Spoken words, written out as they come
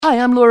Hi,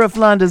 I'm Laura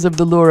Flanders of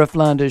The Laura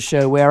Flanders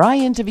Show, where I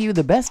interview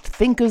the best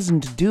thinkers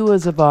and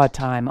doers of our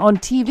time. On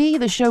TV,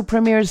 the show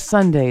premieres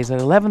Sundays at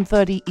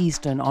 11:30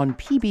 Eastern on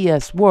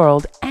PBS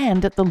World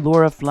and at The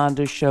Laura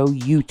Flanders Show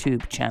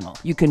YouTube channel.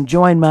 You can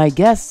join my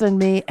guests and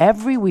me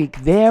every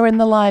week there in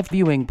the live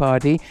viewing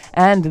party,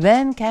 and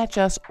then catch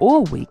us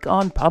all week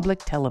on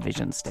public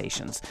television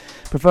stations.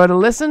 Prefer to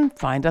listen?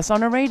 Find us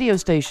on a radio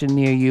station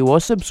near you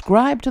or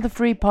subscribe to the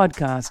free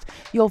podcast.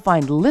 You'll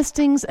find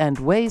listings and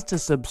ways to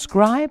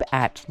subscribe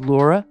at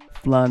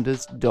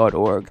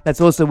lauraflanders.org.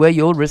 That's also where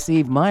you'll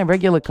receive my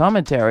regular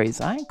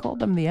commentaries. I call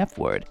them the F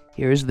word.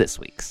 Here's this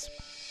week's.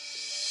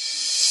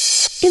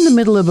 In the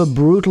middle of a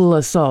brutal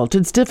assault,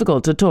 it's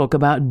difficult to talk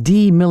about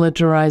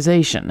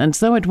demilitarization, and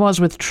so it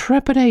was with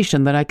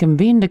trepidation that I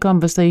convened a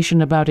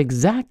conversation about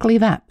exactly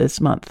that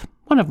this month.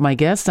 One of my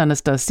guests,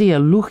 Anastasia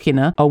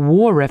Lukhina, a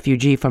war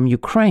refugee from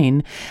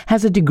Ukraine,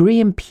 has a degree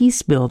in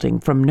peace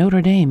building from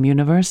Notre Dame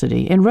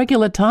University. In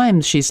regular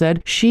times, she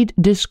said, she'd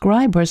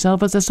describe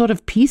herself as a sort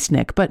of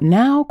peacenik, but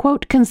now,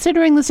 quote,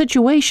 considering the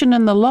situation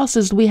and the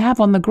losses we have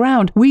on the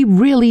ground, we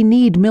really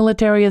need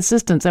military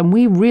assistance and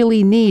we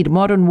really need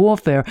modern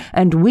warfare,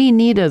 and we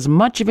need as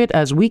much of it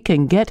as we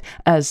can get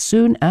as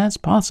soon as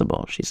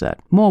possible, she said.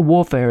 More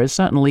warfare is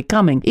certainly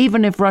coming,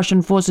 even if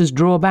Russian forces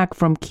draw back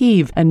from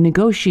Kyiv and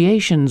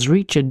negotiations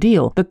reach a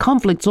deal. The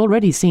conflict's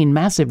already seen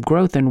massive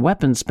growth in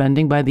weapons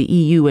spending by the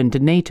EU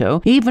and NATO,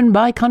 even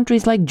by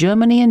countries like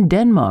Germany and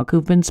Denmark,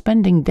 who've been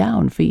spending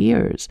down for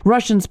years.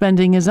 Russian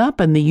spending is up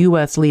and the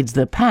US leads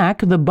the pack.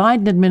 The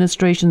Biden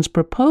administration's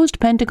proposed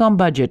Pentagon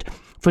budget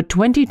for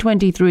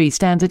 2023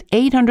 stands at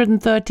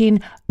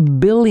 $813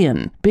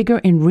 billion, bigger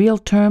in real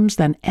terms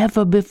than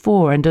ever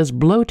before and as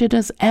bloated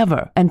as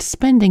ever. And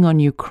spending on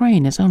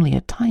Ukraine is only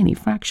a tiny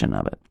fraction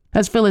of it.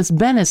 As Phyllis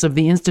Bennis of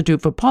the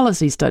Institute for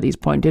Policy Studies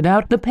pointed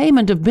out, the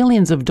payment of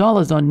billions of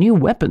dollars on new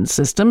weapons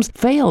systems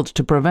failed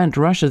to prevent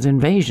Russia's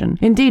invasion.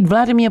 Indeed,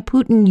 Vladimir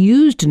Putin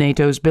used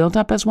NATO's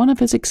buildup as one of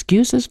his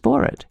excuses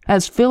for it.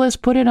 As Phyllis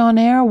put it on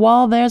air,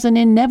 while there's an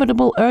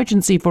inevitable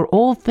urgency for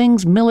all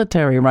things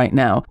military right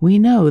now, we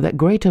know that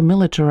greater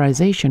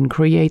militarization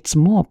creates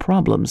more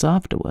problems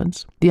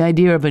afterwards. The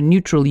idea of a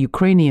neutral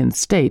Ukrainian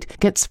state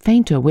gets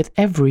fainter with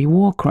every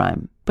war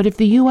crime. But if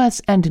the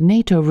US and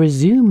NATO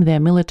resume their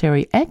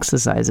military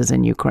exercises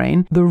in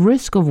Ukraine, the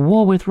risk of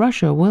war with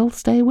Russia will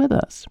stay with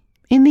us.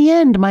 In the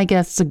end, my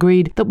guests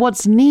agreed that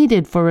what's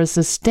needed for a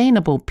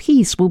sustainable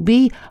peace will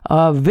be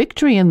a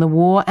victory in the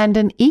war and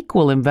an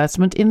equal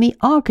investment in the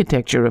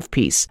architecture of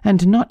peace,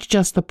 and not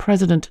just the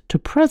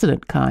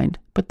president-to-president kind,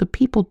 but the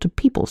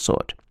people-to-people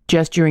sort.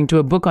 Gesturing to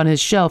a book on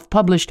his shelf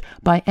published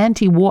by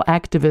anti-war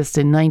activists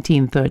in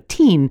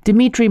 1913,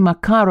 Dmitry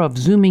Makarov,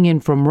 zooming in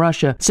from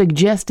Russia,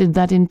 suggested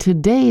that in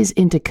today's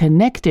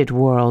interconnected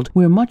world,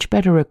 we're much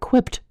better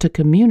equipped to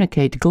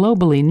communicate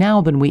globally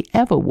now than we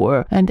ever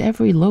were, and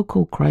every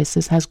local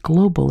crisis has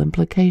global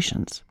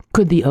implications.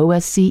 Could the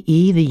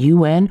OSCE, the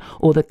UN,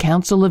 or the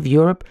Council of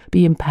Europe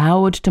be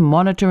empowered to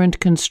monitor and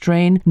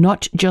constrain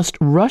not just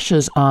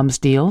Russia's arms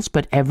deals,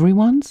 but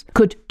everyone's?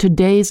 Could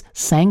today's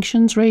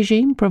sanctions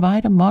regime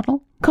provide a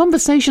model?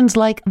 Conversations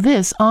like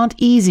this aren't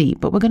easy,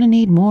 but we're going to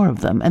need more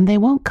of them, and they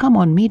won't come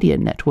on media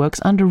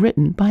networks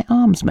underwritten by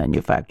arms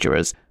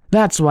manufacturers.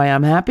 That's why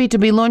I'm happy to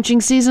be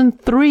launching Season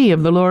 3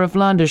 of The Laura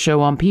Flanders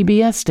Show on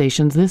PBS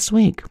stations this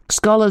week.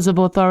 Scholars of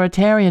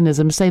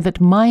authoritarianism say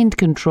that mind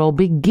control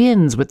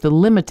begins with the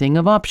limiting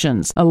of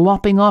options, a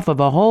lopping off of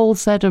a whole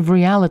set of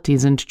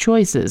realities and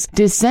choices.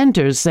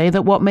 Dissenters say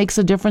that what makes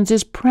a difference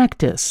is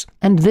practice.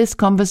 And this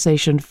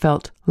conversation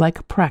felt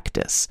like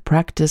practice.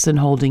 Practice in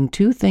holding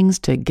two things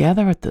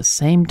together at the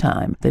same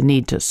time. The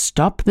need to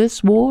stop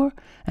this war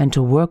and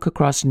to work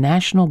across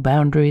national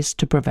boundaries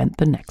to prevent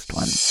the next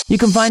one. You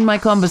can find my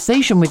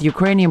conversation with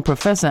Ukrainian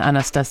professor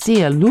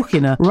Anastasia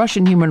Lukhina,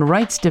 Russian human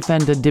rights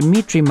defender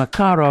Dmitry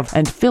Makarov,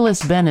 and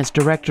Phyllis Bennis,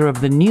 director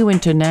of the New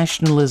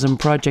Internationalism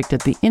Project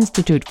at the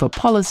Institute for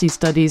Policy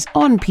Studies,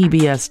 on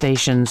PBS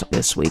stations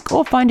this week,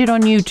 or find it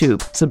on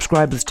YouTube.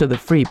 Subscribers to the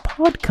free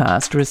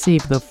podcast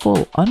receive the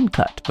full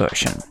uncut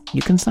version.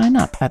 You can sign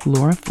up at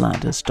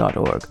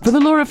lauraflanders.org. For The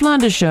Laura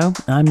Flanders Show,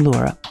 I'm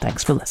Laura.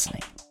 Thanks for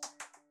listening.